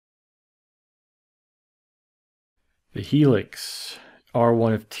The helix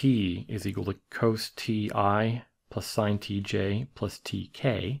r1 of t is equal to cos ti plus sine tj plus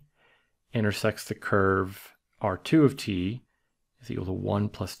tk intersects the curve r2 of t is equal to 1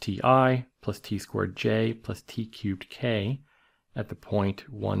 plus ti plus t squared j plus t cubed k at the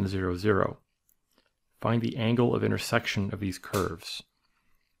point 1, 0, 0. Find the angle of intersection of these curves.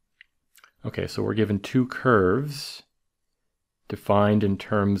 Okay, so we're given two curves defined in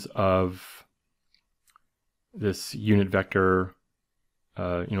terms of this unit vector,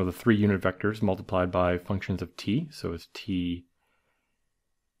 the three unit vectors multiplied by functions of t. So as t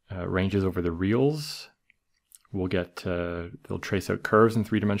ranges over the reals, we'll get, they'll trace out curves in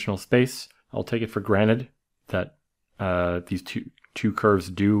three-dimensional space. I'll take it for granted that these two curves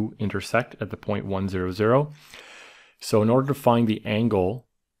do intersect at the point 1, 0, 0. So in order to find the angle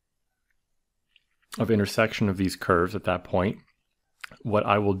of intersection of these curves at that point, what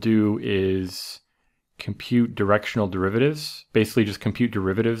I will do is compute directional derivatives, basically just compute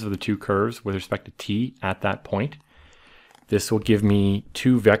derivatives of the two curves with respect to t at that point. This will give me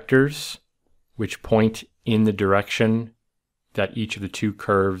two vectors which point in the direction that each of the two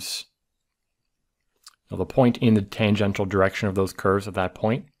curves, they'll point in the tangential direction of those curves at that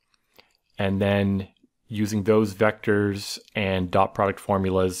point. And then using those vectors and dot product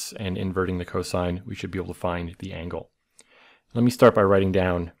formulas and inverting the cosine, we should be able to find the angle. Let me start by writing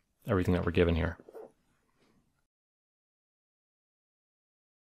down everything that we're given here.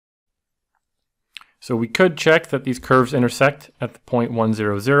 So we could check that these curves intersect at the point 1,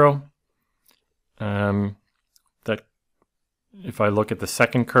 0, 0. That if I look at the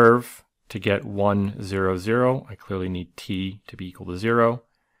second curve to get 1, 0, 0, I clearly need t to be equal to 0.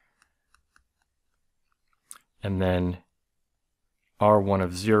 And then r1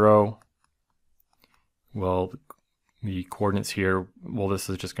 of 0, well, the coordinates here, well, this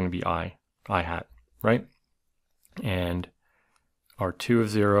is just going to be I hat, right? And r2 of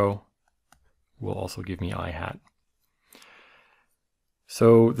 0 will also give me I hat.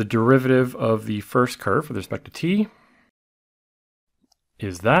 So the derivative of the first curve with respect to t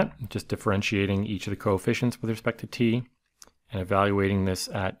is that, just differentiating each of the coefficients with respect to t and evaluating this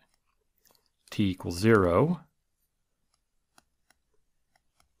at t equals 0.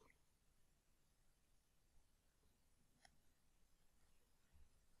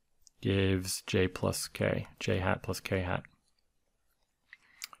 Gives j plus k, j hat plus k hat.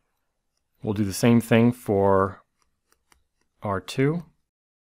 We'll do the same thing for r2.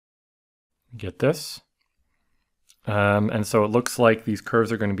 Get this. And so it looks like these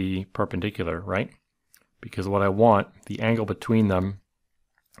curves are going to be perpendicular, right? Because what I want, the angle between them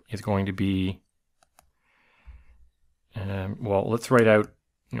is going to be, well, let's write out,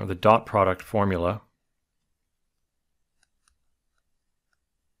 the dot product formula.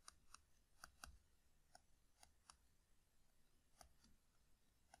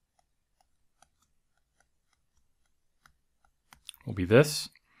 Will be this.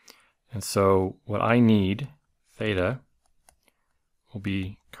 And so what I need, theta, will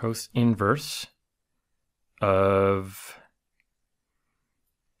be cos inverse of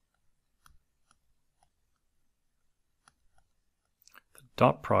the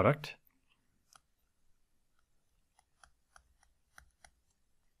dot product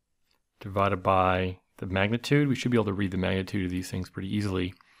divided by the magnitude. We should be able to read the magnitude of these things pretty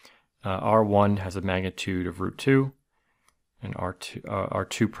easily. R1 has a magnitude of root 2. And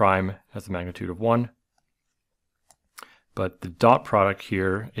R2 prime has the magnitude of 1. But the dot product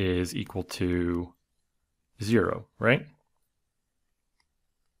here is equal to 0, right?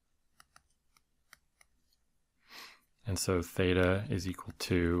 And so theta is equal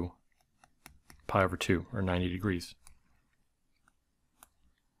to pi over 2, or 90 degrees.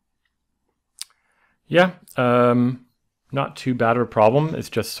 Yeah, not too bad of a problem. It's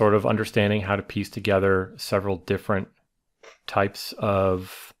just sort of understanding how to piece together several different types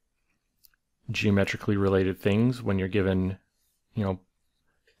of geometrically related things when you're given,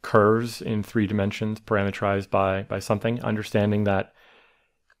 curves in 3 dimensions parameterized by something, understanding that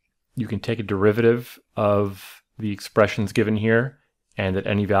you can take a derivative of the expressions given here, and at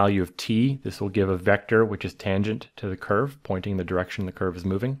any value of t, this will give a vector which is tangent to the curve, pointing the direction the curve is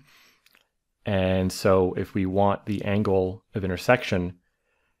moving. And so if we want the angle of intersection,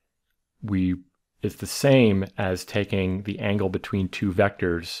 it's the same as taking the angle between two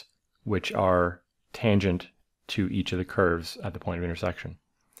vectors which are tangent to each of the curves at the point of intersection.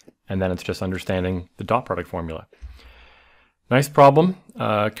 And then it's just understanding the dot product formula. Nice problem,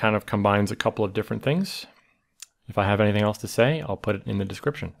 kind of combines a couple of different things. If I have anything else to say, I'll put it in the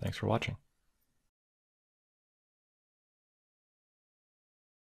description. Thanks for watching.